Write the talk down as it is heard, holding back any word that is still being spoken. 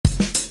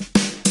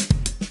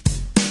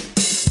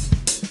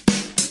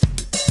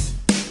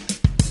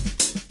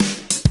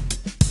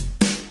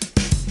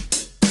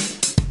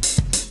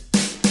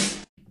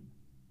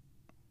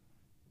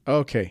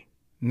Okay,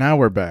 now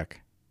we're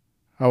back.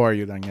 How are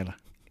you, Daniela?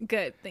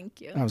 Good, thank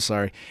you. I'm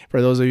sorry.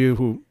 For those of you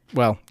who,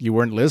 well, you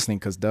weren't listening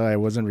because, duh, I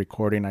wasn't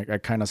recording. I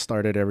kind of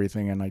started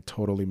everything and I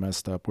totally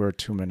messed up. We're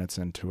 2 minutes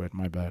into it.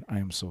 My bad. I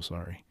am so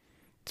sorry.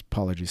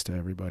 Apologies to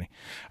everybody.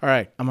 All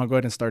right, I'm going to go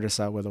ahead and start us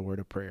out with a word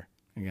of prayer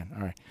again.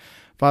 All right.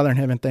 Father in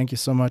heaven, thank you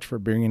so much for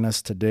bringing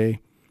us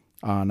today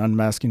on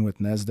Unmasking with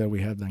Nesda.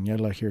 We have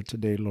Daniela here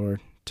today,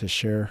 Lord, to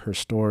share her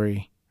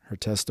story, her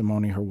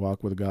testimony, her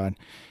walk with God.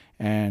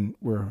 And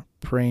we're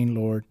praying,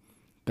 Lord,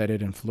 that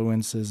it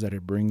influences, that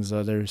it brings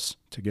others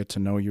to get to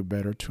know you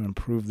better, to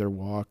improve their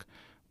walk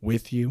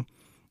with you,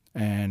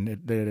 and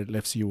that it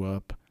lifts you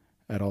up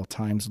at all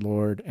times,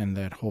 Lord, and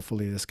that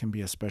hopefully this can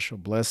be a special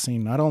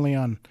blessing, not only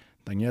on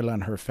Daniela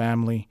and her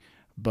family,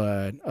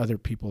 but other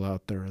people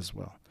out there as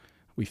well.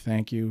 We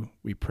thank you.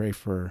 We pray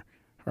for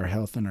our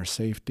health and our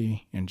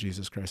safety. In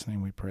Jesus Christ's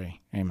name we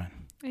pray.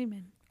 Amen.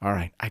 Amen. All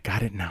right, I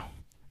got it now.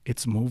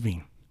 It's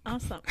moving.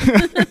 Awesome.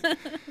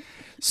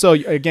 So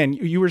again,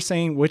 you were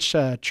saying which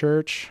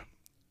church?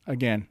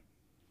 Again,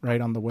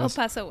 right on the west?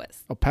 El Paso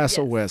West. El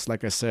Paso Yes. West.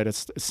 Like I said, it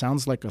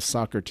sounds like a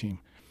soccer team.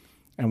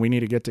 And we need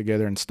to get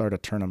together and start a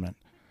tournament.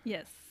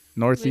 Yes.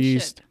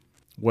 Northeast,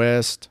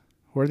 West.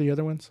 Who are the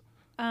other ones?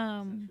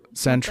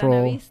 Central.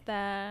 Montana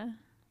Vista,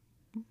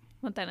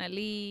 Montana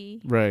Lee,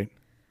 Right.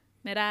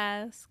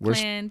 Meraz, We're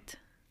Clint.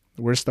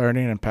 We're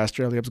starting, and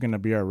Pastor Eliab's going to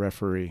be our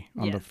referee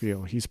on the Yes.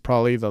 field. He's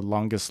probably the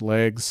longest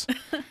legs,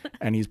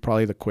 and he's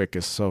probably the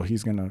quickest. So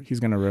he's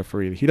gonna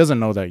referee. He doesn't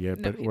know that yet,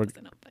 No, but he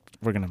doesn't know that.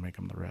 we're gonna make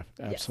him the ref.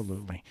 Yes.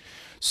 Absolutely.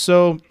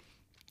 So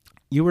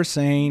you were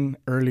saying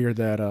earlier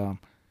that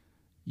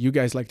you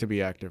guys like to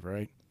be active,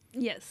 right?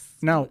 Yes.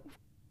 Now,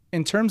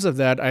 in terms of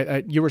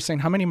that, you were saying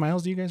how many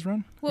miles do you guys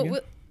run? Well,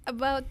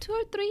 about 2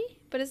 or 3,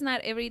 but it's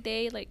not every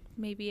day. Like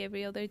maybe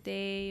every other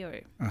day,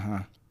 or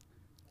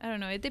I don't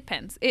know. It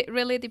depends. It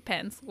really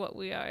depends what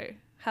we are,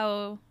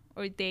 how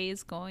our day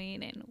is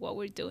going, and what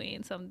we're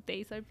doing. Some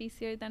days are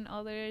busier than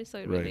others, so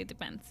it really Right.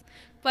 depends.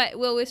 But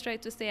we always try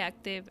to stay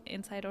active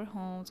inside our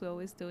homes. We're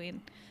always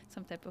doing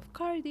some type of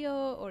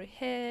cardio or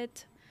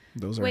HIIT,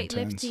 Those are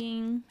intense.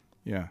 weightlifting.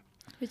 Yeah.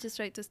 We just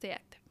try to stay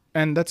active.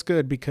 And that's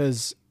good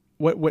because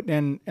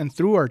and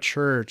through our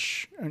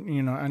church,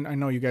 you know, and I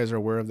know you guys are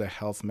aware of the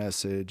health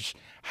message.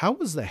 How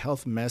was the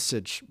health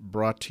message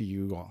brought to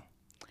you all?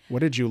 What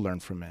did you learn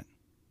from it?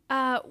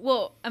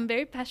 Well, I'm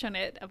very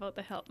passionate about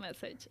the health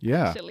message.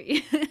 Yeah.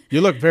 Actually. You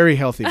look very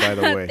healthy, by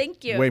the way.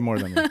 Thank you. Way more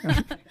than me.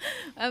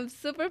 I'm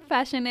super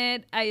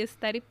passionate. I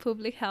studied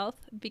public health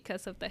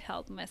because of the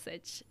health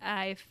message.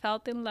 I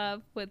fell in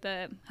love with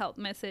the health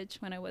message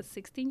when I was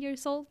 16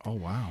 years old. Oh,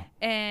 wow.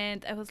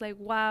 And I was like,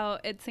 wow,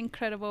 it's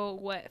incredible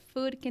what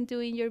food can do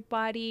in your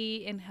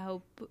body and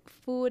how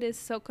food is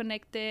so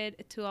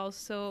connected to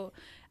also,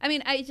 I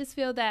mean, I just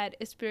feel that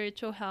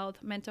spiritual health,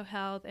 mental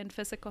health, and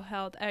physical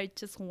health are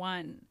just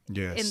one.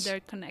 Yes. And they're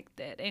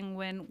connected. And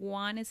when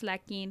one is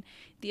lacking,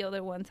 the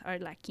other ones are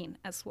lacking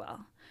as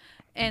well.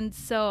 And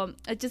so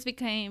I just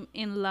became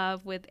in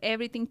love with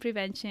everything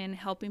prevention,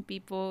 helping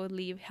people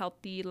live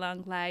healthy,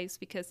 long lives,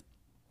 because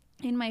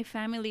in my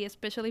family,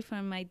 especially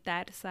from my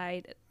dad's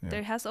side,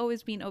 there has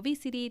always been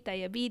obesity,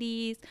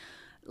 diabetes,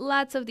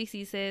 lots of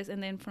diseases.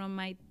 And then from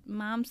my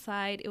mom's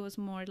side, it was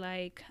more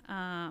like,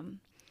 I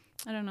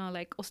don't know,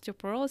 like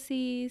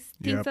osteoporosis,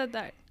 things like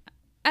that.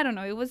 I don't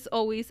know. It was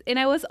always, and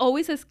I was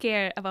always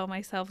scared about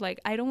myself. Like,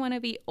 I don't want to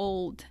be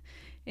old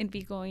and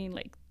be going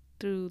like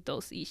through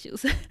those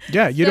issues.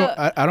 Yeah, you don't.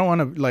 I don't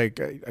want to like.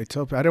 I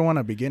tell people I don't want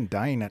to begin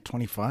dying at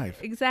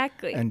 25.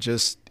 Exactly. And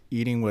just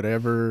eating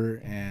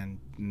whatever and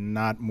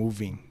not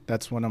moving.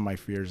 That's one of my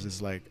fears.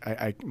 Is like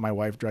my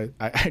wife drive.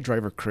 I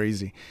drive her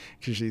crazy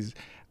because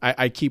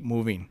I keep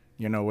moving.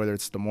 You know, whether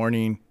it's the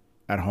morning,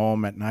 at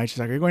home, at night. She's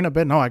like, "Are you going to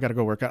bed?" No, I got to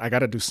go work out. I got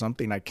to do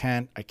something. I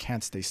can't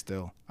stay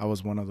still. I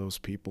was one of those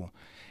people,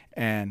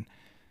 and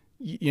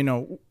you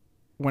know.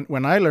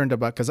 When I learned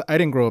about, because I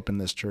didn't grow up in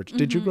this church.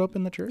 Did you grow up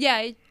in the church?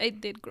 Yeah, I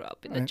did grow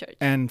up in the church.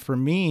 And for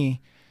me,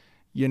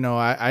 you know,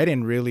 I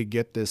didn't really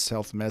get this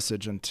health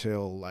message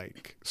until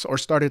or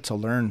started to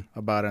learn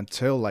about it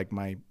until like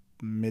my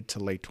mid to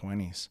late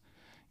 20s,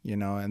 you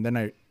know. And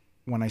then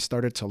when I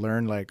started to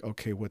learn like,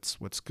 okay,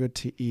 what's good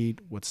to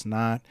eat, what's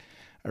not,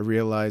 I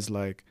realized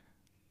like,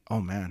 oh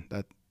man,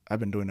 that I've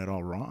been doing it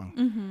all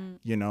wrong.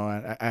 You know,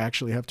 I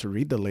actually have to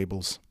read the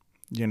labels,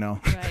 you know,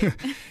 Right.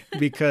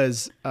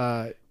 because,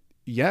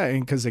 yeah,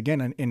 and because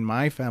again, in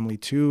my family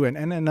too,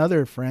 and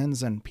other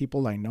friends and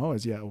people I know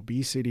is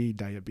obesity,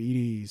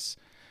 diabetes,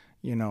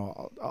 you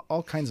know,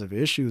 all kinds of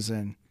issues,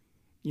 and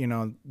you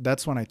know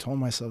that's when I told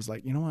myself, I was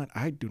like, you know what,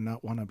 I do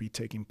not want to be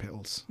taking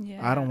pills. Yeah.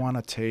 I don't want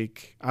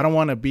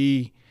to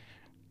be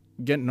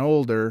getting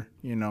older,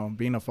 you know,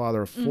 being a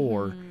father of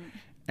 4,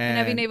 and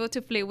not being able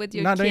to play with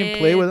your not kids, even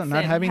play with it, not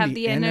and having have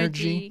the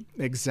energy.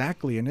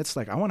 Exactly, and it's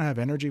like I want to have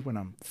energy when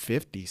I'm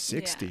 50,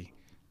 60. Yeah.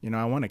 You know,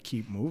 I want to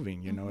keep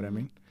moving. You know what I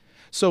mean?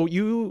 So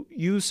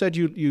you said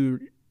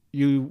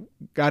you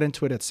got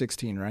into it at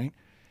 16, right?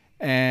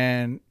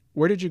 And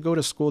where did you go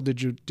to school?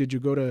 Did you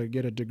go to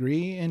get a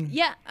degree in?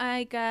 Yeah,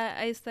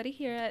 I study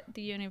here at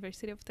the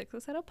University of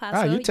Texas at El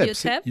Paso.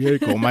 UTEP. Yeah,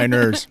 cool.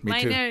 Minors.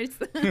 Me too. Minors.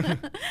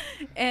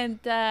 And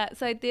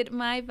so I did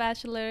my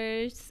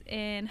bachelor's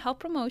in health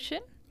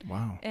promotion.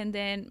 Wow. And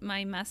then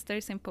my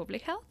master's in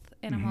public health.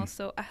 And I'm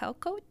also a health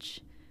coach.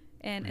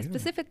 And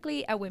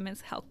specifically a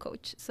women's health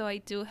coach. So I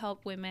do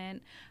help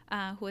women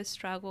who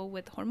struggle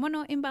with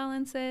hormonal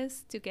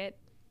imbalances to get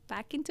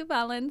back into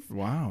balance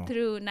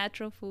through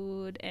natural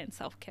food and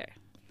self-care.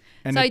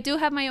 And so I do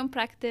have my own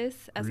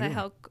practice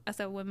as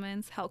a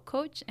women's health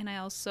coach, and I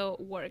also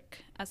work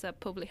as a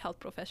public health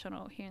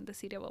professional here in the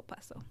city of El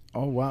Paso.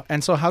 Oh, wow.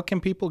 And so how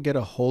can people get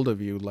a hold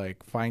of you,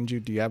 like find you?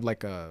 Do you have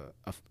like a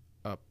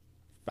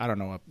I don't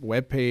know, a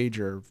web page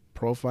or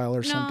profile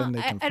or something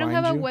they can find you? I don't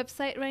have a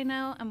website right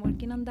now. I'm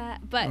working on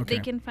that. But they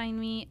can find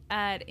me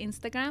at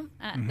Instagram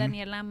at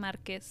Daniela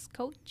Marquez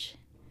Coach.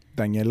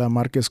 Daniela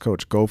Marquez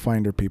Coach. Go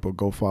find her, people.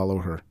 Go follow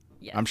her.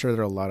 Yes. I'm sure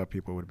there are a lot of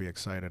people would be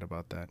excited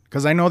about that.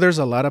 Because I know there's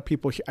a lot of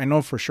people. I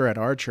know for sure at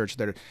our church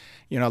that,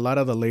 a lot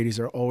of the ladies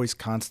are always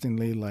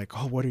constantly like,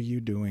 oh, what are you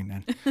doing?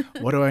 And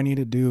what do I need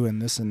to do?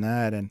 And this and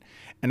that. And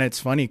it's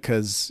funny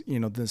because,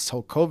 this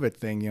whole COVID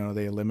thing,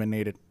 they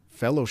eliminated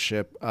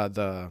fellowship,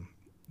 the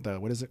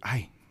what is it?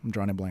 I'm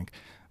drawing a blank.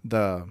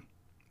 The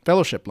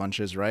fellowship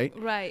lunches, right?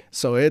 Right.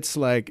 So it's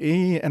like,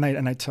 and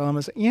I tell them, I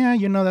say, yeah,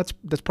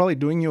 that's probably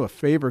doing you a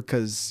favor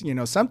because,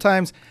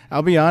 sometimes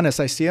I'll be honest,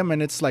 I see them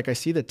and it's like I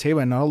see the table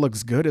and it all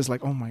looks good. It's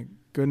like, oh my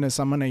goodness,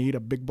 I'm going to eat a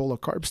big bowl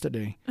of carbs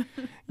today,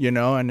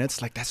 and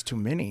it's like, that's too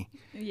many.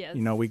 Yes.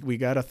 We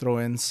got to throw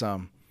in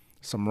some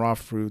raw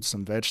fruits,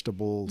 some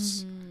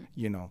vegetables,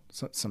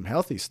 some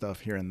healthy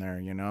stuff here and there,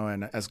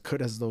 and as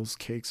good as those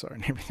cakes are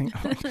and everything,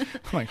 I'm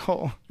like,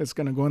 oh, it's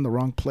going to go in the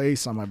wrong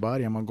place on my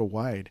body. I'm going to go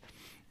wide.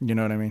 You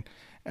know what I mean?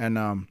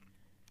 And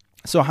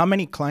so how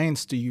many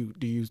clients do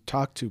you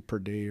talk to per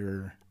day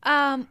or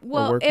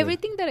well, or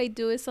everything that I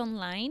do is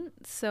online.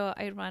 So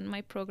I run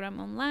my program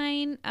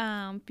online.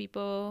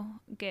 People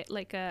get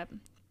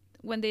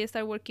when they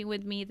start working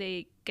with me,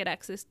 they get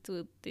access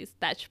to this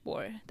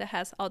dashboard that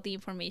has all the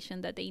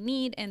information that they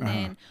need. And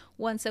then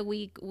once a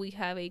week, we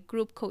have a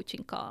group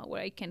coaching call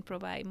where I can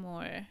provide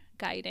more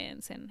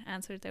guidance and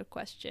answer their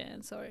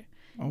questions or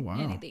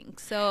anything.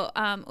 So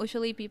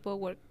usually people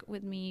work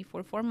with me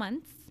for 4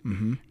 months.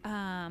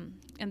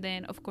 And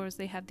then, of course,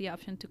 they have the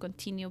option to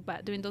continue.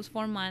 But during those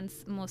 4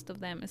 months, most of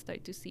them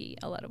start to see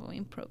a lot of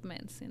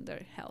improvements in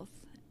their health,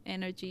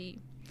 energy,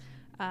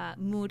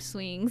 mood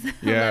swings.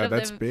 Yeah,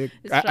 that's big.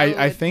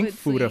 I think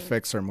food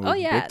affects our mood. Oh,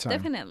 yeah, big time.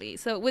 Definitely.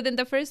 So within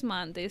the first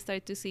month, they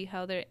start to see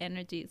how their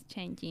energy is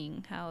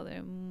changing, how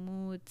their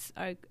moods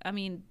are.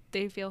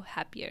 They feel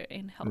happier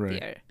and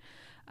healthier.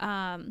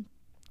 Right.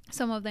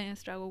 Some of them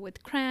struggle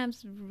with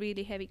cramps,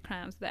 really heavy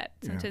cramps that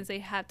sometimes they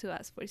have to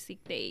ask for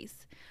sick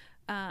days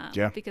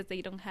because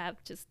they don't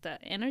have just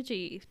the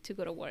energy to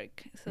go to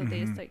work. So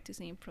they start to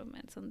see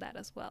improvements on that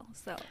as well.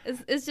 So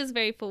it's just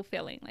very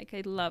fulfilling. Like,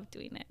 I love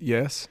doing it.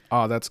 Yes.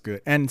 Oh, that's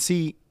good. And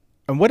see,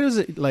 and what is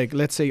it like?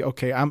 Let's say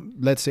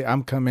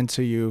I'm coming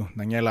to you,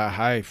 Daniela.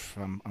 Hi,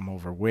 I'm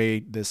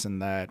overweight, this and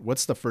that.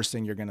 What's the first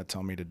thing you're gonna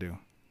tell me to do?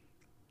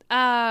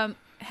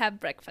 Have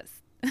breakfast.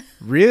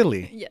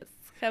 Really? Yes.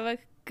 Have a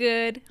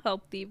good,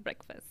 healthy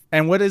breakfast.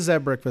 And what is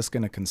that breakfast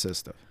going to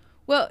consist of?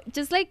 Well,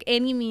 just like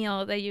any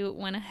meal that you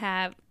want to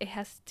have, it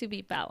has to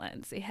be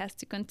balanced. It has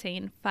to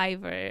contain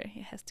fiber. It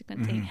has to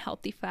contain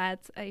healthy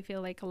fats. I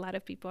feel like a lot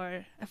of people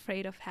are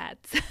afraid of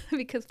fats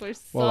because for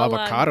so long. Well,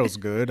 avocado's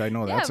good. I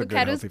know that's a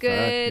good healthy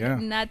fat. Yeah,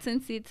 nuts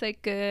and seeds are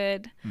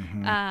good.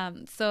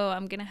 So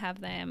I'm going to have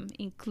them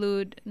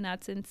include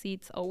nuts and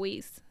seeds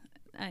always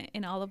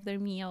in all of their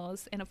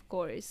meals, and of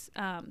course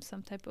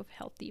some type of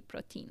healthy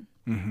protein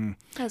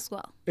as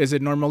well. Is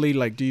it normally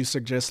do you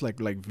suggest like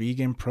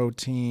vegan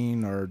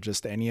protein or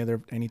just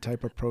any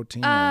type of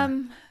protein?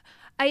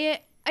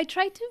 I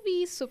try to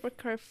be super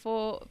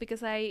careful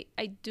because I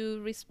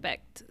do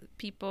respect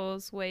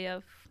people's way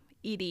of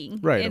eating,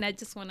 right? And I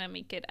just want to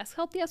make it as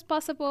healthy as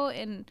possible.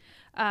 And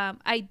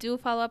I do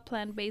follow a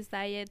plant-based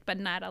diet, but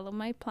not all of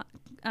my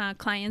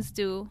clients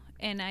do,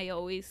 and I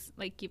always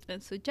give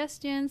them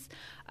suggestions.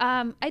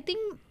 I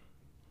think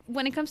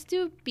when it comes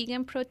to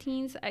vegan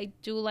proteins, I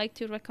do like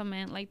to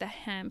recommend the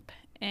hemp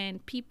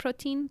and pea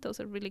protein. Those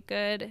are really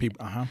good. The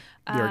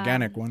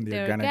organic one,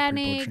 the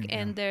organic protein,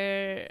 and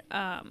they're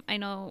I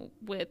know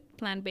with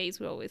plant-based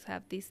we always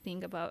have this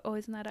thing about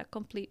it's not a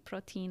complete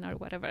protein or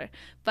whatever,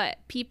 but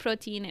pea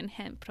protein and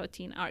hemp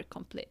protein are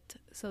complete,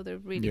 so they're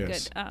really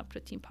good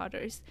protein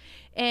powders.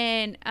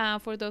 And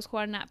for those who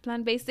are not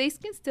plant-based, they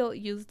can still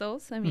use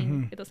those.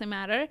 It doesn't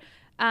matter.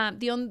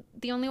 The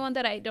only one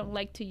that I don't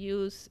like to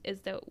use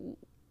is the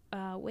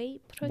whey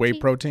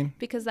protein,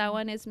 because that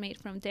one is made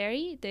from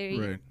dairy.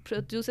 Dairy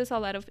produces a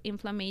lot of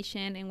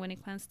inflammation, and when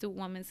it comes to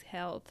women's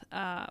health,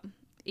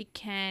 it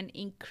can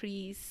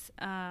increase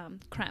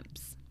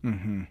cramps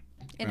and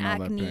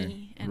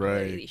acne and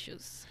other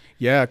issues.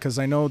 Yeah, because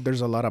I know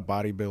there's a lot of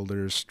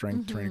bodybuilders,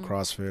 strength training,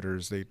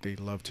 CrossFitters. They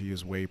love to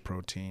use whey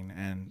protein,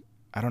 and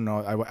I don't know.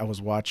 I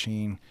was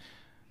watching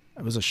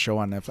it was a show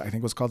on Netflix. I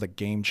think it was called The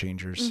Game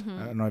Changers.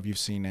 I don't know if you've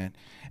seen it.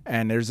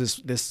 And there's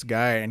this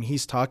guy, and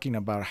he's talking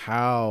about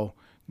how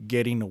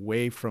getting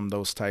away from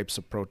those types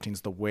of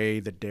proteins, the whey,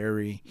 the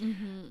dairy,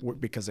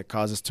 because it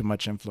causes too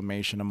much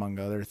inflammation, among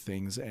other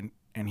things. And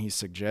he's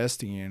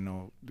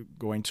suggesting,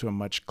 going to a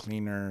much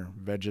cleaner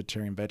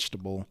vegetarian,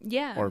 vegetable,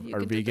 or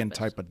vegan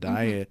type of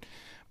diet.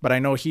 But I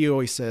know he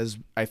always says,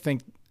 I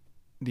think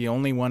the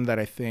only one that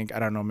I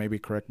don't know, maybe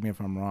correct me if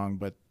I'm wrong,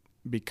 but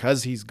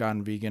because he's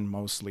gone vegan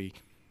mostly,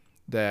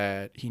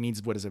 that he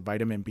needs, what is it,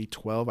 vitamin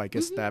B12? I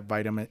guess that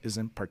vitamin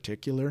isn't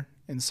particular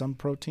in some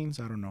proteins.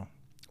 I don't know.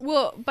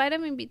 Well,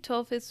 vitamin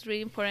B12 is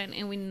really important,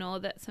 and we know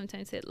that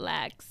sometimes it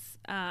lacks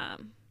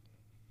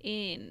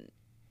in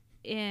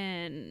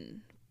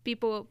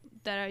people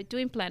that are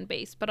doing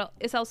plant-based, but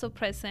it's also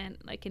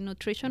present like in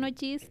nutritional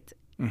yeast,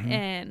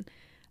 and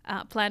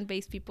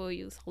plant-based people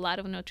use a lot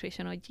of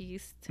nutritional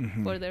yeast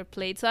for their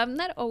plate. So I'm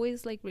not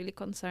always like really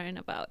concerned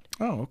about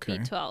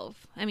B12.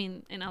 I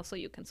mean, and also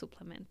you can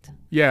supplement.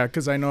 Yeah,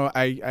 because I know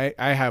I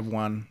have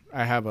one.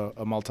 I have a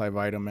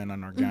multivitamin,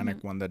 an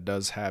organic one that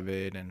does have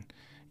it, and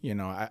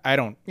I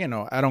don't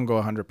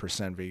go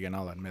 100% vegan.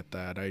 I'll admit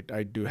that.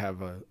 I do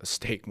have a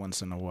steak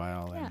once in a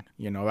while,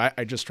 and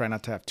I just try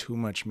not to have too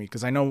much meat,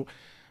 because I know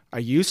I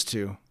used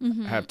to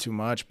have too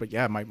much, but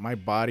my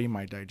body,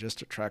 my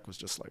digestive tract was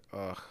just like,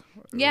 ugh.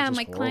 Yeah,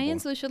 my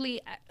clients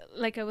usually,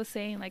 like I was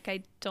saying, like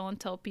I don't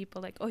tell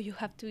people like, oh, you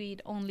have to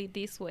eat only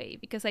this way,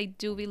 because I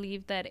do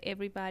believe that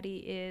everybody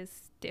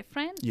is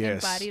different. Yes.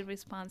 And body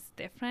responds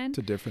different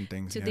to different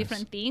things.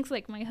 Different things.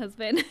 Like my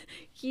husband,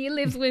 he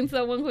lives with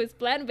someone who is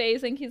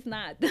plant-based and he's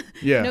not.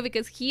 Yeah.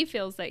 Because he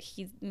feels like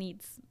he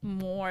needs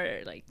more,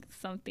 like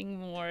something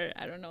more,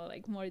 I don't know,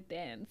 like more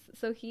dense.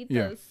 So he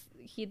does.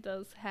 He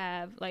does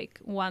have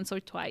like once or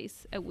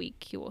twice a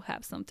week he will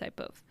have some type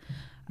of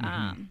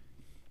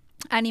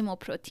animal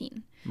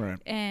protein, right?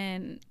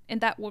 And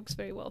that works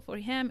very well for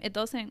him. It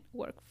doesn't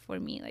work for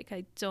me. Like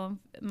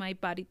my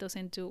body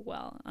doesn't do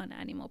well on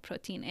animal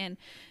protein, and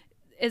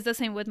it's the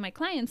same with my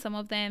clients. Some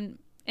of them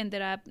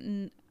ended up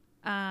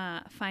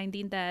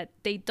finding that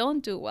they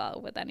don't do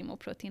well with animal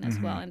protein as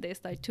well, and they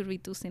start to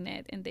reducing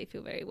it and they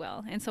feel very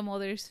well. And some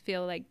others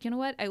feel like, you know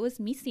what, I was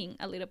missing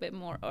a little bit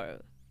more or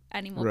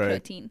animal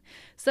protein.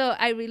 So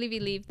I really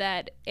believe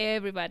that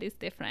everybody's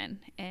different,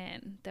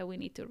 and that we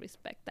need to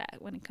respect that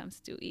when it comes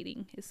to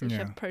eating. It's such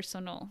a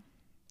personal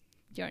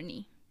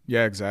journey.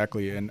 Yeah,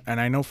 exactly. And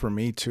I know for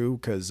me too,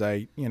 because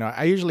I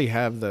usually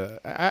have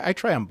I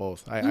try them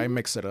both. I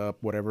mix it up,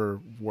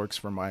 whatever works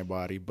for my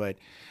body. But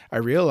I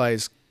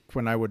realized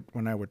when I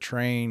would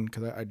train,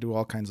 because I do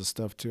all kinds of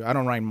stuff too. I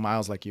don't run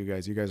miles like you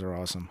guys. You guys are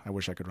awesome. I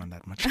wish I could run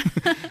that much.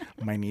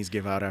 My knees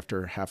give out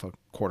after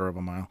quarter of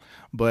a mile.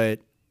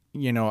 But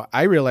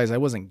I realized I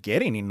wasn't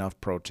getting enough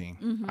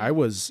protein. I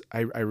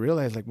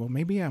realized like, well,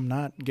 maybe I'm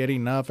not getting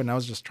enough. And I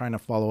was just trying to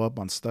follow up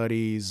on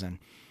studies and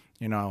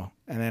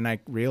then I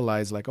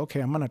realized like, okay,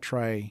 I'm going to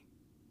try,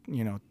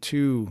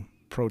 2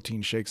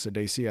 protein shakes a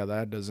day, see how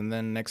that does. And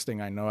then next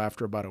thing I know,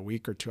 after about a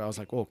week or 2, I was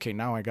like, well, okay,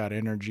 now I got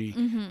energy.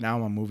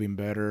 Now I'm moving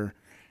better.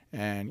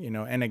 And,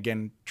 and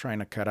again, trying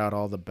to cut out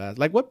all the bad,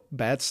 like what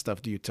bad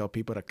stuff do you tell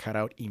people to cut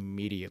out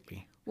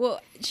immediately?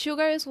 Well,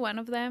 sugar is one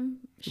of them.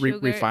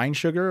 Refined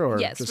sugar, or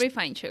yes,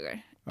 refined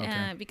sugar.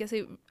 Okay. Because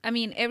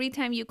every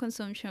time you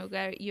consume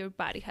sugar, your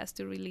body has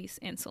to release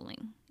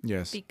insulin.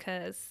 Yes.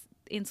 Because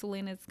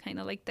insulin is kind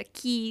of like the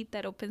key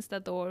that opens the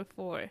door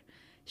for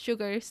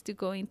sugars to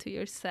go into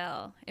your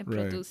cell and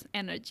produce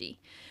energy.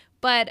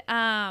 But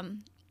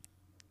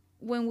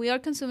when we are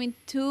consuming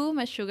too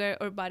much sugar,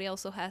 our body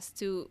also has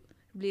to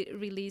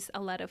release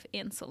a lot of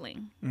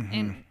insulin.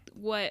 And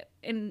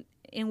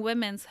in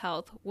women's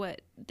health,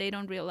 what they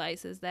don't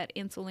realize is that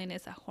insulin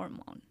is a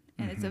hormone,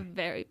 and it's a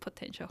very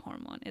potential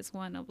hormone. It's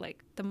one of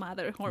like the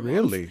mother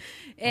hormones. Really?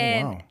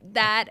 And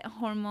that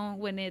hormone,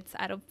 when it's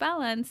out of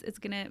balance, it's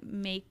going to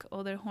make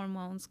other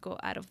hormones go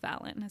out of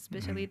balance,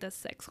 especially the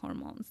sex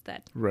hormones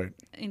that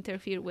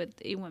interfere with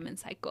a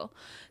woman's cycle.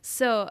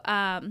 So,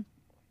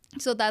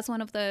 so that's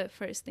one of the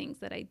first things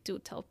that I do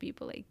tell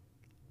people, like,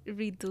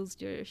 reduce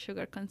your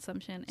sugar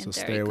consumption and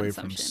so dairy stay away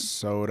consumption. From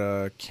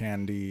soda,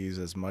 candies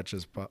as much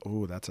as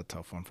oh, that's a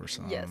tough one for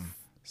some. Yes.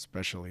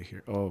 Especially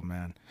here. Oh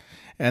man.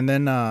 And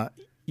then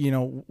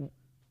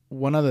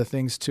one of the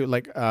things too,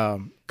 like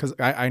because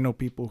I know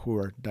people who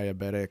are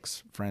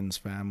diabetics, friends,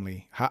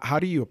 family. How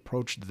do you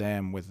approach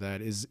them with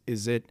that? Is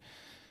it,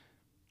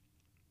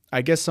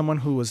 I guess, someone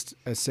who was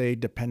say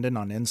dependent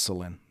on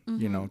insulin,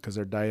 because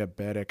they're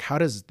diabetic. How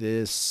does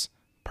this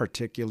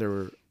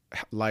particular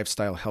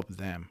lifestyle help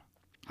them?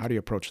 How do you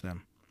approach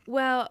them?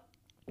 Well,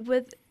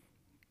 with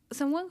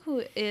someone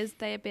who is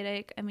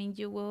diabetic,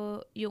 you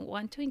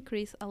want to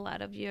increase a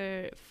lot of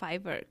your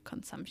fiber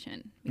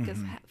consumption, because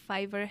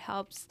fiber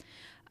helps.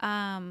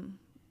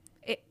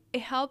 It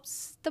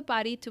helps the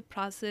body to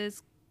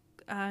process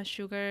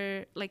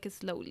sugar like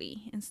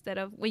slowly, instead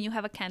of when you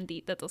have a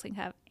candy that doesn't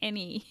have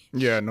any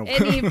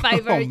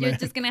fiber. You're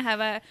just gonna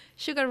have a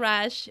sugar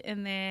rush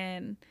and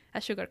then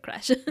a sugar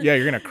crash. Yeah,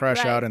 you're gonna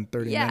crash out in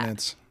 30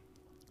 minutes.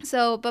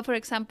 So, but for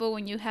example,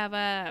 when you have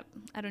I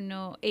don't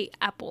know, an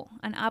apple,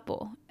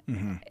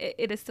 Mm-hmm.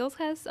 it still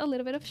has a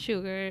little bit of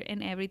sugar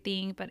and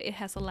everything, but it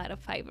has a lot of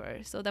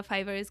fiber. So the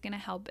fiber is going to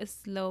help us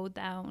slow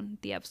down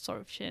the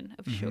absorption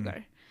of Mm-hmm.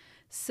 sugar.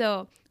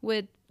 So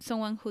with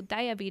someone who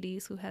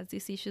diabetes, who has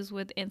these issues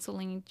with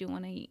insulin,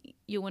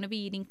 you want to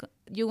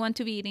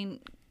be eating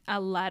a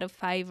lot of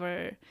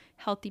fiber,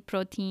 healthy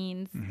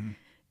proteins,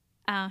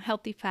 Mm-hmm.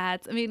 healthy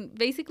fats. I mean,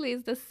 basically,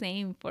 it's the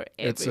same for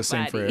It's the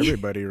same for everybody.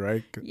 everybody,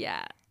 right?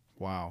 Yeah.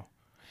 Wow.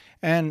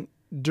 And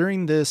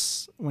during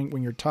this,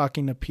 when you're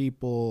talking to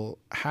people,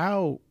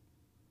 how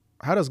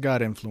does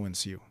God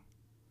influence you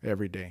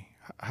every day?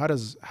 How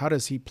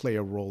does He play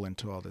a role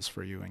into all this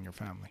for you and your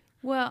family?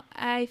 Well,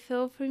 I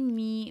feel for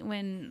me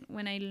when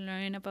I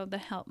learn about the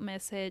health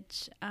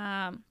message,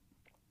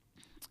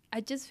 I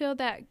just feel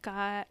that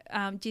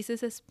Jesus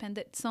has spent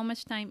so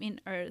much time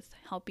in earth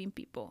helping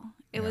people.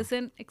 It Yeah.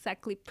 wasn't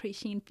exactly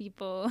preaching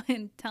people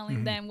and telling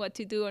Mm-hmm. them what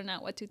to do or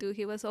not what to do.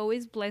 He was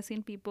always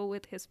blessing people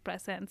with his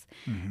presence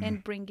Mm-hmm.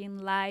 and bringing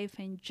life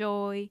and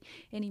joy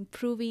and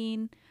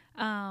improving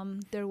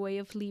their way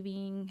of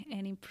living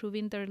and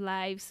improving their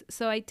lives.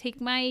 So I take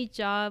my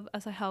job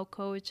as a health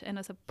coach and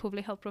as a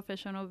public health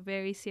professional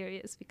very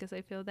serious, because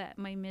I feel that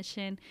my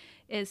mission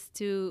is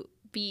to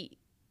be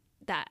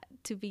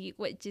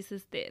what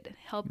Jesus did,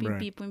 helping Right.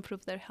 people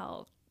improve their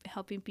health,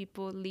 helping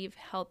people live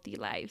healthy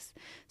lives.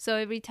 So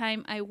every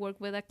time I work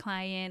with a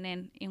client,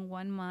 and in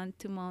 1 month,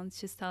 2 months,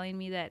 she's telling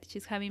me that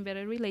she's having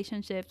better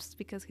relationships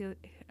because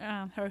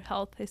her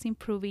health is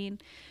improving.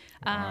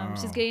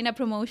 She's Wow. getting a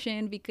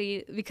promotion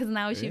because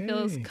now she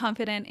feels Hey.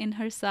 confident in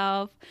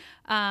herself.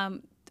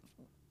 Um,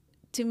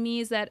 to me,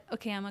 is that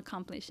okay? I'm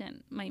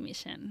accomplishing my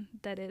mission.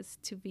 That is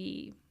to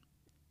be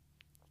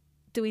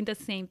doing the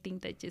same thing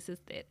that Jesus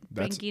did,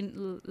 That's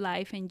bringing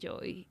life and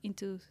joy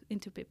into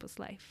people's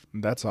life.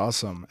 that's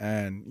awesome.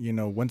 And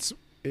once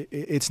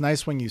it's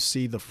nice when you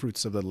see the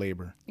fruits of the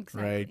labor,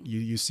 right? Exactly.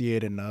 You see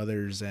it in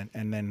others, and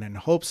then in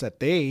hopes that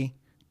they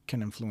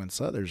can influence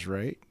others,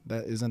 right?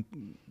 That isn't.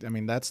 I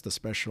mean, that's the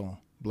special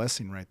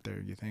blessing right there.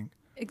 You think?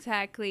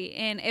 Exactly.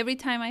 And every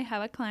time I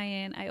have a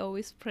client, I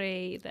always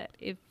pray that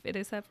if it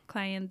is a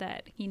client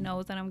that he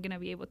knows that I'm going to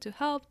be able to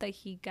help, that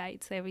he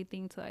guides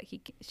everything so that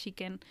she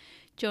can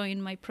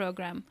join my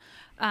program.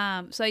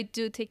 So I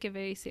do take it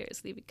very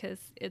seriously because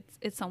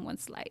it's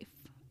someone's life.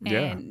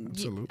 Yeah, And I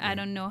absolutely.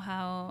 don't know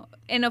how.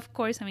 And of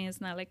course, I mean,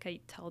 it's not like I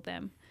tell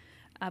them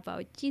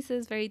about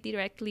Jesus very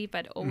directly,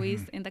 but Hmm.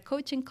 always in the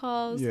coaching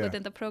calls Yeah.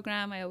 within the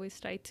program, I always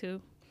try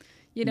to,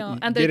 Get it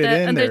in under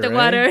there, the right?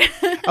 water.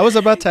 I was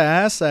about to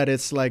ask that.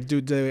 It's like,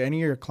 do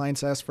any of your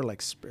clients ask for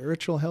like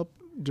spiritual help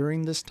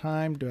during this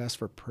time? Do they ask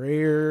for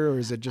prayer, or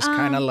is it just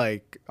kind of um,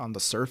 like on the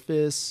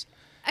surface?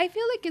 I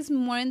feel like it's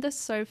more in the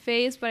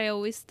surface, but I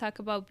always talk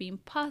about being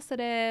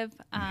positive,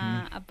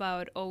 Hmm.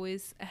 about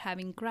always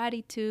having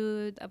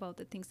gratitude about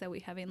the things that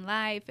we have in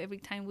life. Every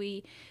time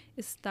we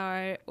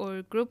start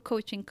or group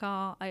coaching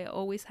call, I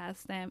always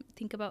ask them,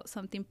 think about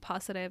something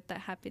positive that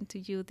happened to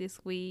you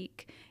this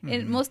week.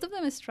 And Hmm. most of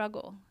them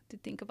struggle to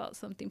think about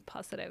something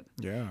positive.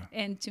 Yeah.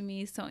 And to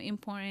me, it's so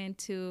important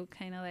to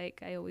kind of like,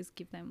 I always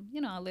give them,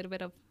 a little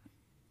bit of,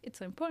 it's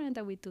so important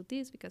that we do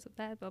this because of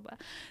that, blah blah.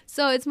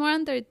 So it's more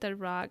under the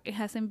rock. It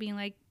hasn't been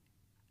like,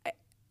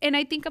 and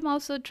I think I'm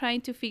also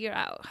trying to figure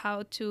out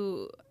how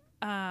to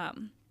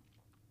um,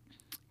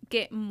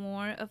 get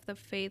more of the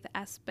faith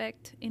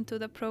aspect into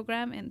the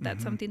program, and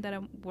that's Hmm. something that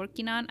I'm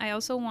working on. I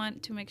also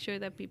want to make sure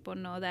that people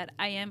know that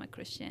I am a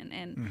Christian,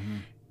 and Hmm.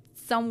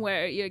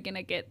 somewhere you're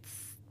gonna get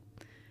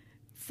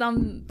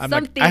I'm like, I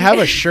something. have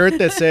a shirt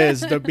that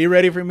says, "Be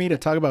ready for me to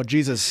talk about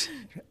Jesus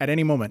at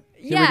any moment."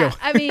 Here we go. Yeah,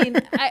 I mean,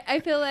 I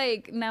feel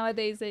like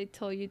nowadays they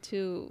tell you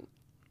to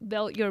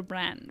build your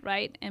brand,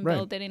 right? And Right.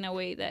 build it in a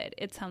way that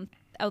it's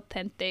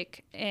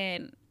authentic.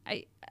 And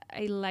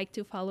I like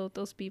to follow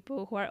those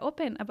people who are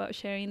open about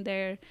sharing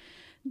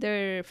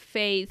their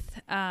faith.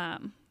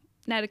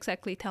 Not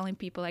exactly telling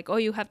people like, oh,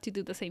 you have to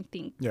do the same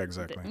thing Yeah. that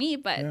Exactly. me,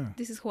 but Yeah.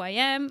 this is who I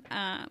am.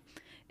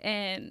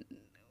 And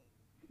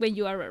when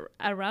you are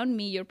around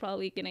me, you're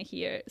probably gonna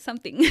hear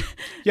something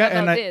Yeah,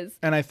 and about I this.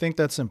 and I think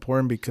that's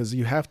important because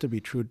you have to be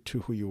true to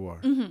who you are,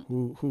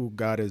 Mm-hmm. who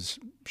God is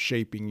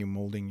shaping you,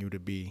 molding you to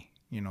be,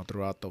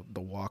 throughout the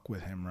walk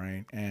with Him,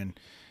 right? And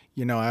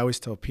I always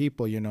tell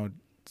people,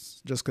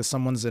 just because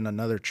someone's in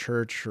another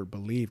church or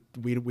belief,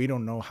 we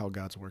don't know how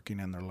God's working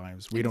in their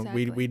lives. We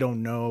Exactly.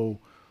 don't know,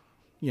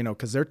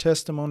 because their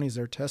testimony is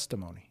their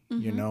testimony,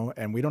 Mm-hmm.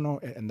 and we don't know,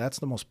 and that's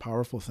the most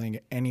powerful thing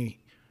any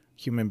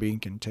human being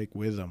can take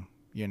with them,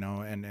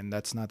 and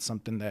that's not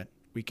something that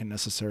we can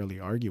necessarily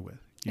argue with.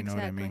 You know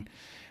what I mean?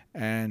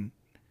 Exactly. And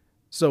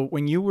so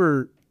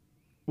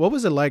what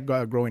was it like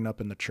growing up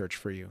in the church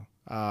for you?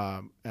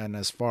 And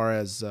as far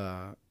as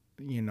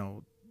you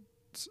know,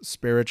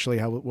 spiritually,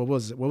 what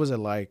was it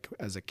like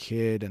as a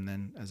kid and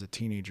then as a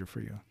teenager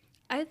for you?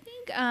 I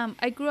think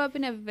I grew up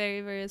in a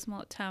very, very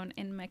small town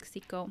in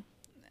Mexico.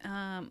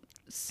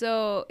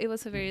 So it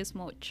was a very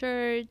small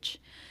church.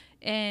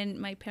 And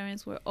my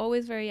parents were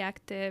always very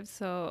active,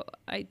 so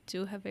I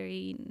do have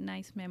very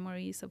nice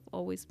memories of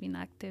always being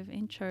active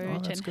in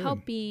church and good.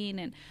 helping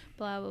and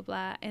blah blah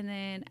blah. And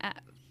then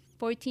at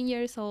 14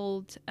 years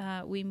old,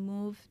 we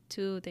moved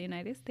to the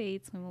United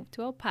States. We moved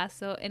to El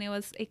Paso, and it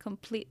was a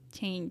complete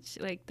change,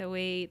 like the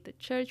way the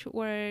church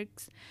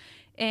works.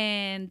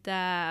 And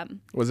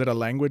was it a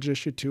language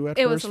issue too at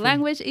first? It was a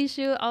language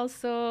issue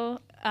also.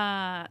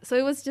 So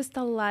it was just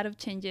a lot of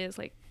changes,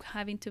 like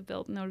having to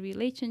build new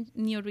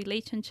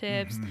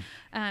relationships.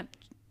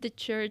 The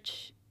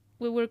church,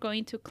 we were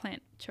going to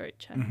Clint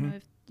Church. I don't know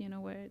if you know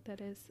where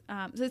that is.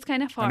 So it's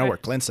kind of far. I know where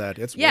Clint's at.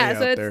 It's way out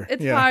there.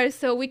 It's far.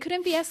 So we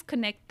couldn't be as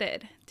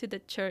connected to the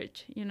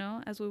church,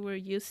 as we were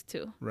used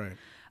to. Right.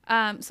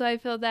 So I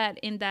feel that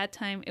in that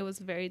time, it was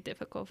very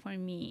difficult for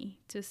me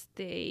to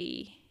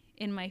stay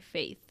in my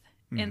faith.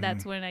 And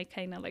that's when I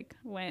kind of like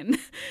went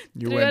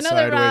through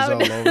another route.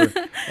 All over.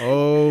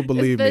 Oh,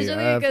 believe me.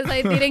 Especially because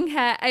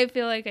I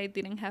feel like I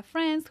didn't have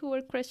friends who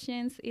were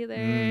Christians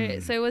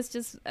either. So it was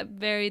just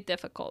very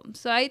difficult.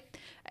 So I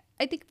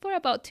think for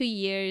about 2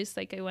 years,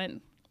 like I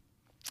went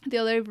the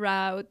other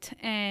route,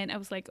 and I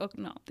was like, oh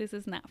no, this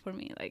is not for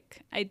me.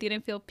 Like I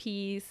didn't feel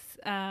peace.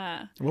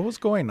 What was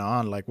going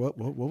on? Like what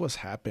was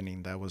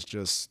happening that was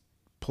just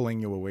pulling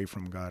you away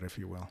from God, if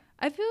you will?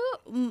 I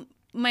feel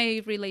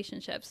my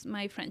relationships,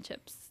 my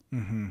friendships.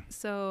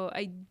 So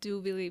I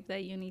do believe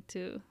that you need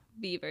to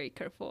be very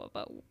careful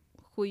about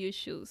who you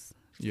choose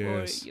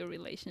for your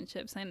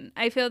relationships. And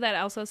I feel that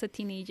also as a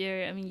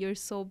teenager, I mean, you're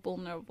so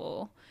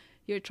vulnerable.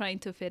 You're trying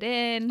to fit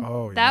in.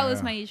 That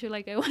was my issue.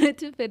 Like I wanted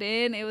to fit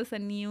in. It was a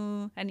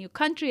new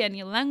country, a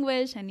new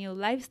language, a new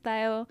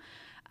lifestyle.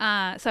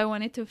 So I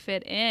wanted to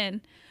fit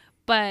in.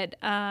 But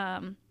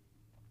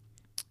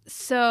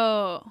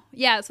so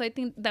I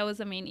think that was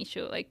the main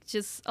issue, like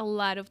just a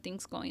lot of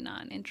things going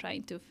on and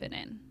trying to fit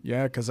in.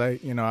 Yeah, because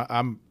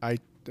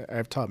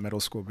I've taught middle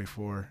school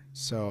before,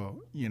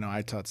 so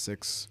I taught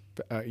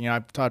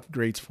I've taught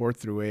grades 4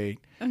 through 8.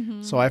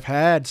 So I've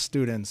had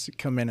students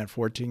come in at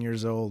 14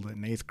 years old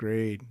in 8th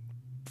grade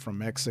from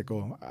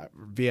Mexico,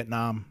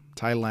 Vietnam,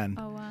 Thailand.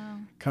 Oh wow!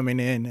 Coming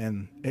in,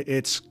 and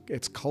it's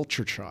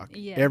culture shock.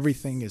 Yes.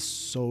 Everything is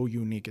so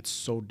unique. It's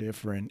so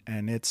different,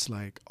 and it's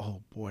like,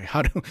 oh boy,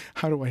 how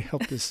do I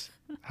help this?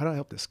 How do I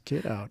help this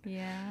kid out?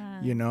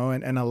 Yeah.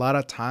 And a lot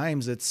of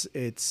times it's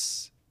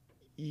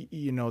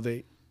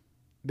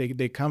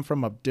they come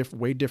from a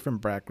way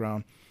different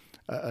background,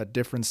 a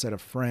different set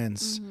of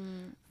friends,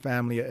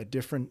 family, a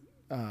different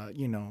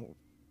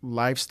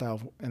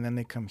lifestyle, and then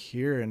they come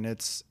here, and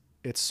it's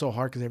so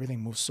hard because everything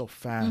moves so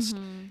fast.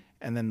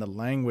 And then the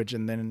language,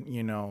 and then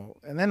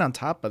and then on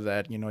top of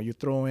that, you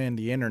throw in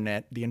the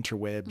internet, the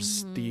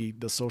interwebs,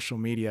 the social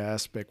media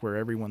aspect where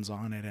everyone's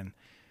on it, and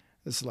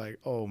it's like,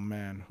 oh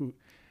man,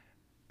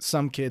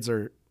 some kids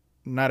are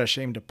not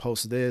ashamed to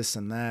post this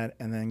and that,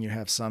 and then you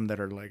have some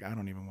that are like, I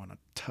don't even want to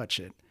touch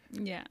it,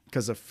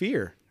 because of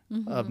fear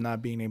of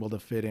not being able to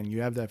fit in.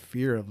 You have that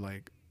fear of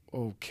like,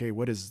 okay,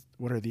 what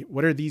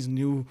are these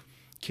new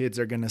kids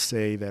are gonna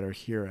say that are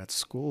here at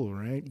school,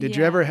 right? Did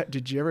you ever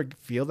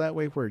feel that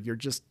way, where you're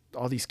just,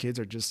 all these kids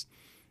are just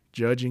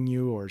judging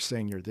you or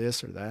saying you're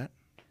this or that?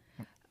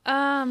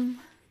 I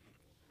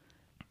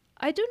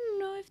don't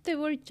know if they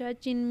were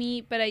judging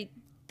me, but I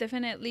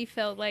definitely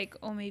felt like,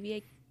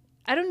 maybe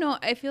I don't know.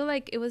 I feel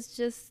like it was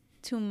just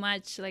too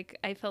much. Like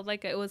I felt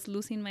like I was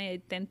losing my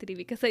identity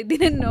because I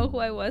didn't know who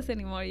I was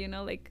anymore.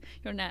 Like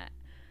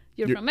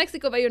you're from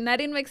Mexico, but you're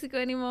not in Mexico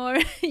anymore.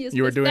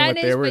 You were doing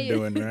Spanish, what they were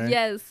doing, right?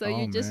 Yes. So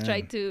you just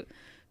try to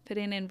fit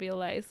in and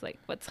realize like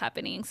what's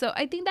happening. So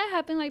I think that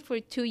happened like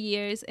for 2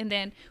 years, and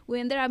then we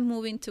ended up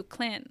moving to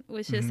Clint,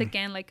 which is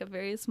again like a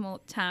very small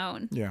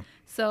town. Yeah.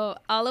 So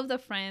all of the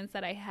friends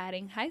that I had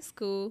in high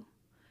school,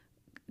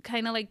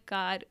 kind of like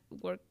God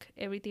worked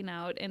everything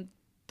out, and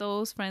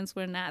those friends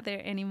were not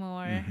there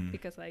anymore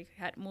because I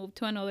had moved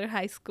to another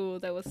high school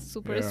that was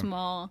super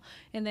small,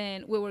 and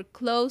then we were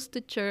close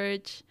to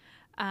church.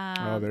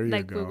 There you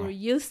like go. we were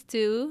used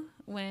to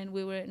when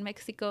we were in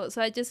Mexico.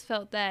 So I just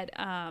felt that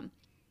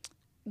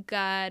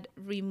God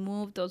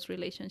removed those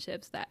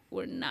relationships that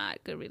were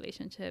not good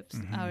relationships,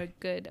 or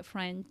good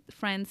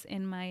friends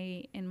in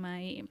my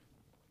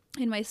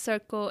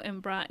circle,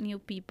 and brought new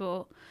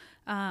people.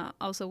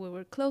 Also, we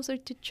were closer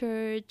to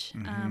church.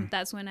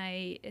 That's when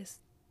I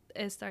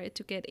started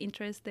to get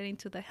interested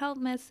into the health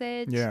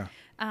message. Yeah.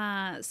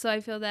 So I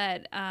feel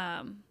that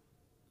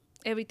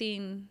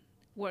everything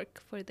worked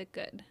for the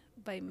good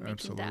by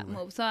making that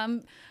move. So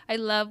I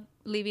love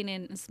living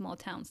in small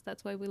towns.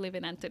 That's why we live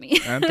in Anthony.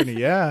 I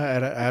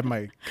had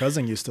my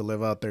cousin used to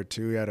live out there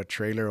too. He had a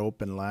trailer,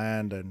 open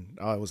land, and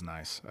it was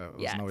nice. It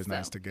was always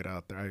nice to get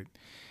out there.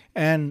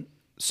 And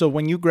so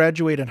when you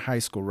graduate in high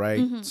school,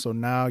 right? So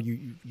now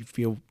you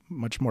feel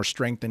much more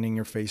strengthened in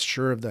your faith,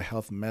 sure of the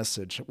health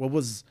message. What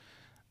was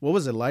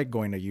it like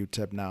going to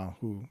UTEP now?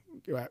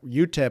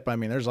 UTEP, I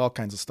mean, there's all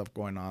kinds of stuff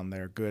going on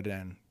there, good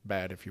and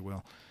bad, if you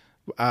will.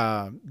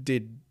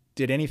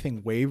 Did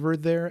anything waver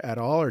there at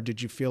all, or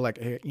did you feel like,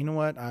 hey, you know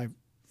what, I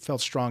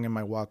felt strong in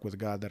my walk with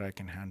God that I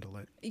can handle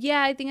it.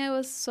 Yeah, I think I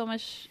was so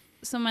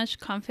much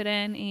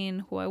confident in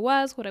who I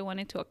was, what I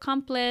wanted to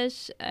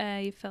accomplish.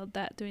 I felt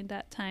that during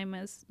that time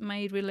as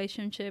my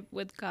relationship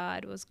with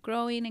God was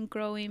growing and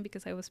growing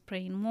because I was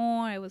praying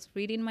more, I was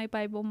reading my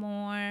Bible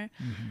more.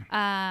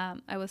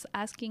 I was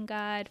asking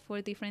God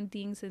for different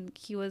things and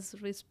he was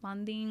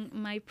responding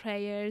my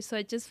prayers. So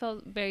I just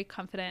felt very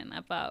confident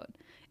about,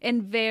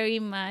 and very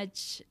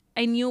much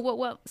I knew what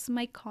was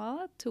my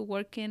call, to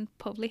work in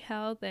public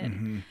health,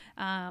 and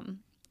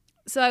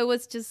so I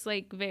was just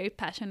like very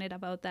passionate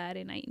about that,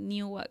 and I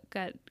knew what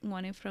God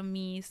wanted from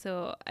me.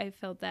 So I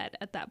felt that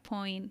at that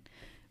point,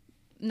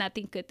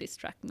 nothing could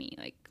distract me.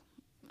 Like,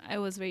 I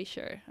was very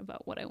sure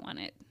about what I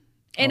wanted.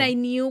 And I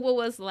knew what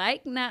was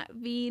like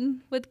not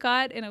being with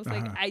God. And I was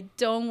like, I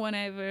don't want to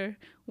ever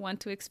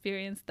want to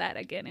experience that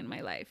again in my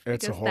life.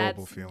 It's a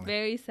horrible that's feeling.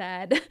 Very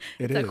sad.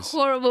 It's a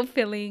horrible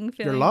feeling.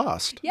 You're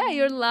lost. Yeah,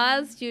 you're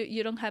lost.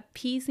 You don't have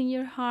peace in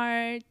your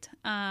heart.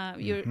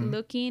 You're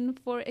looking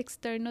for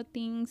external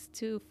things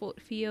to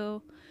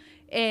fulfill.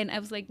 And I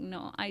was like,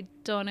 no, I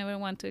don't ever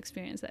want to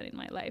experience that in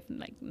my life. And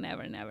like,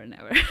 never, never,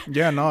 never.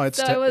 Yeah, no, it's...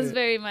 So I was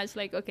very much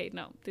like, okay,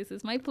 no, this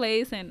is my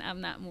place and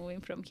I'm not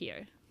moving from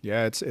here.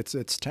 Yeah,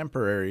 it's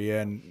temporary,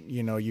 and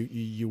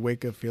you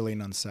wake up feeling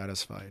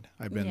unsatisfied.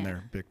 I've been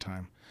there big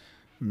time,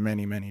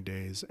 many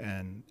days,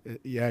 and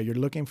you're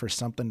looking for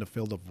something to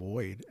fill the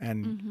void,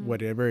 and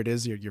whatever it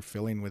is you're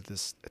feeling with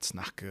this, it's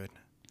not good.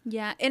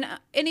 Yeah, and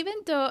even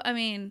though, I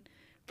mean,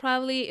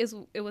 probably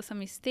it was a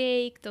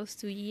mistake those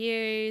 2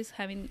 years,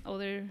 having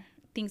other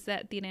things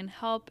that didn't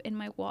help in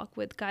my walk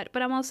with God,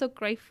 but I'm also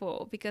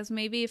grateful because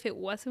maybe if it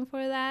wasn't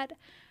for that,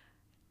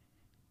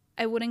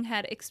 I wouldn't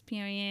have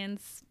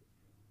experienced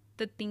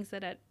the things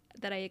that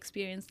I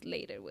experienced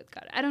later with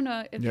God. I don't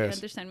know if you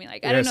understand me.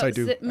 Like, I don't know. I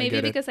do. Maybe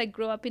I because I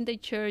grew up in the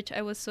church,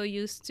 I was so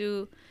used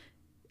to,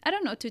 I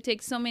don't know, to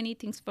take so many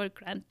things for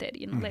granted,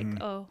 like,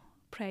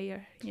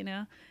 prayer, going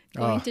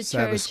to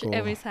church school.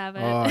 every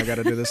Sabbath. Oh, I got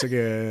to do this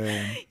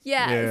again.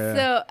 Yeah.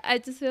 So I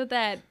just feel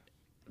that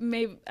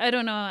maybe, I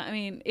don't know. I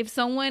mean, if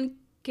someone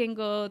can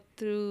go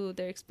through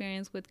their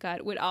experience with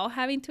God without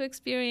having to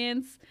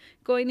experience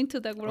going into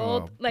the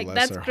world, like,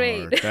 that's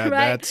great,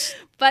 right?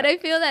 But I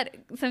feel that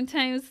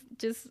sometimes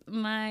just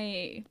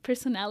my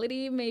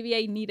personality, maybe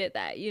I needed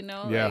that,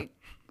 like,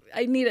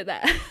 I needed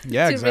that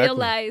to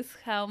realize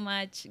how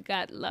much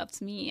God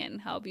loves me and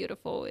how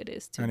beautiful it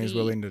is to be. And he's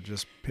willing to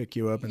just pick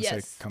you up and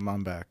say, come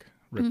on back.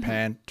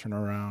 Repent, turn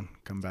around,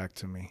 come back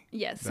to me.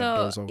 Yeah,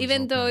 so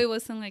even though it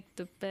wasn't like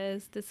the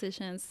best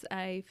decisions,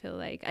 I feel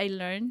like I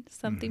learned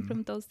something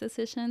from those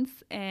decisions,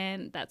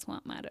 and that's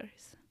what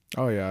matters.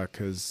 Oh, yeah,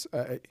 because,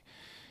 and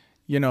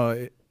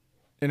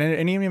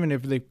even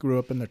if they grew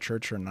up in the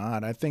church or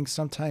not, I think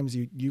sometimes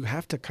you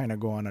have to kind of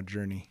go on a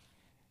journey.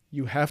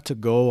 You have to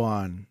go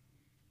on,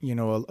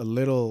 a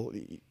little,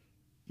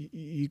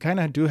 you kind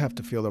of do have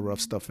to feel the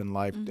rough stuff in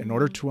life in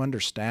order to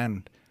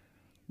understand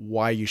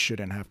why you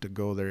shouldn't have to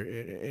go there.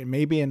 It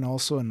may be, and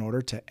also in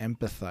order to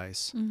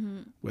empathize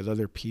with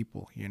other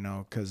people,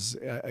 because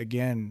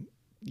again,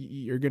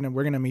 we're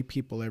gonna meet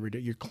people every day.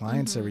 Your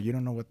clients you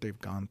don't know what they've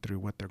gone through,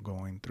 what they're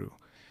going through,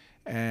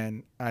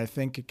 and I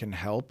think it can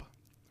help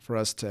for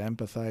us to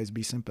empathize,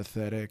 be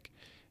sympathetic,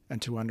 and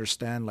to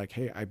understand, like,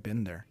 hey, I've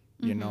been there.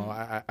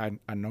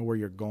 I know where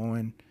you're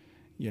going,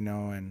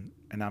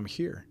 and I'm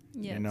here.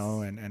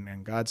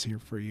 And God's here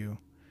for you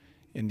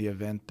in the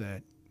event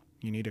that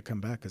you need to come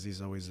back, because he's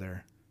always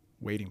there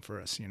waiting for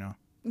us,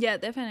 Yeah,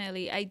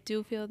 definitely. I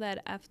do feel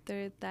that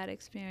after that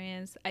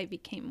experience, I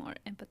became more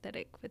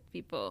empathetic with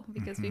people,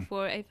 because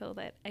before I felt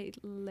that I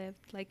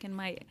lived like in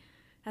my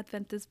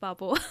Adventist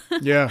bubble.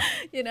 Yeah.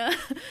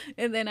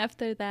 And then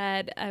after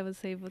that, I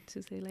was able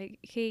to say, like,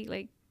 hey,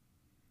 like,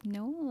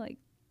 no, like,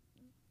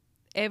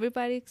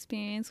 everybody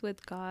experience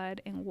with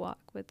God and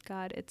walk with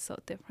God, it's so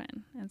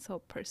different and so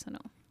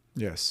personal.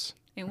 Yes.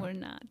 And we're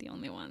not the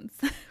only ones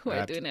who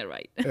are doing it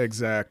right.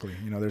 Exactly.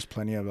 There's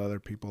plenty of other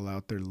people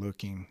out there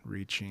looking,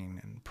 reaching,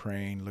 and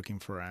praying, looking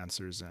for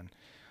answers. And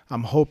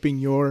I'm hoping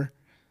your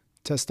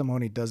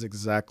testimony does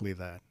exactly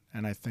that.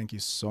 And I thank you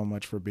so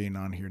much for being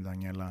on here,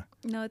 Daniela.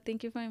 No,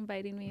 thank you for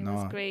inviting me. It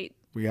was great.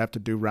 We have to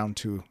do round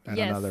 2 at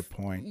another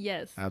point.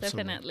 Yes,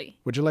 absolutely. Definitely.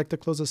 Would you like to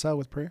close us out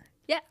with prayer?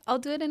 Yeah, I'll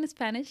do it in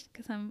Spanish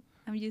because I'm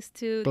used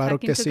to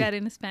talking to God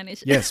in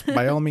Spanish. Yes,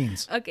 by all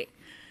means. Okay.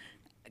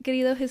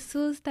 Querido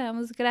Jesús, te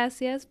damos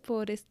gracias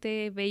por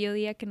este bello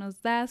día que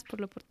nos das, por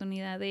la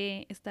oportunidad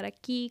de estar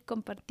aquí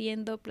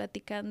compartiendo,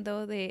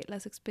 platicando de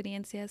las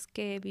experiencias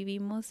que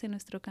vivimos en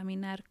nuestro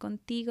caminar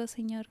contigo,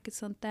 Señor, que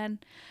son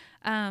tan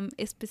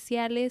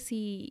especiales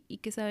y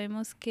que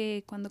sabemos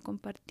que cuando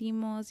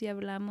compartimos y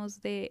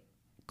hablamos de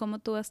cómo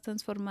tú has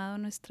transformado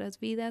nuestras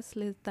vidas,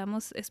 les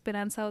damos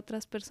esperanza a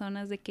otras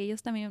personas de que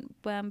ellos también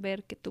puedan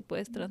ver que tú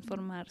puedes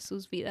transformar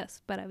sus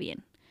vidas para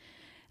bien.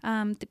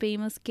 Te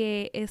pedimos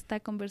que esta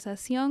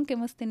conversación que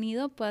hemos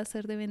tenido pueda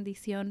ser de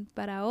bendición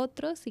para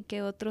otros y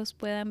que otros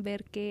puedan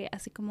ver que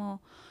así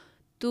como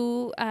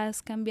tú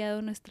has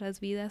cambiado nuestras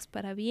vidas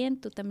para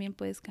bien, tú también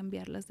puedes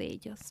cambiarlas de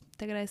ellos.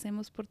 Te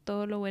agradecemos por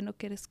todo lo bueno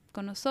que eres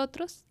con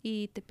nosotros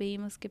y te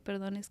pedimos que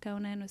perdones cada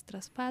una de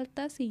nuestras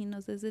faltas y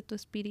nos des de tu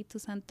Espíritu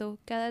Santo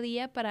cada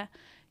día para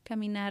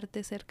caminar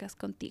de cerca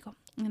contigo.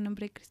 En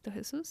nombre de Cristo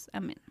Jesús.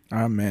 Amén.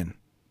 Amen.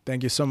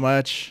 Thank you so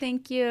much.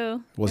 Thank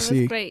you. We'll It see.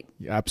 was great.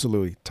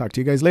 Absolutely. Talk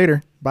to you guys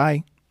later.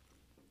 Bye.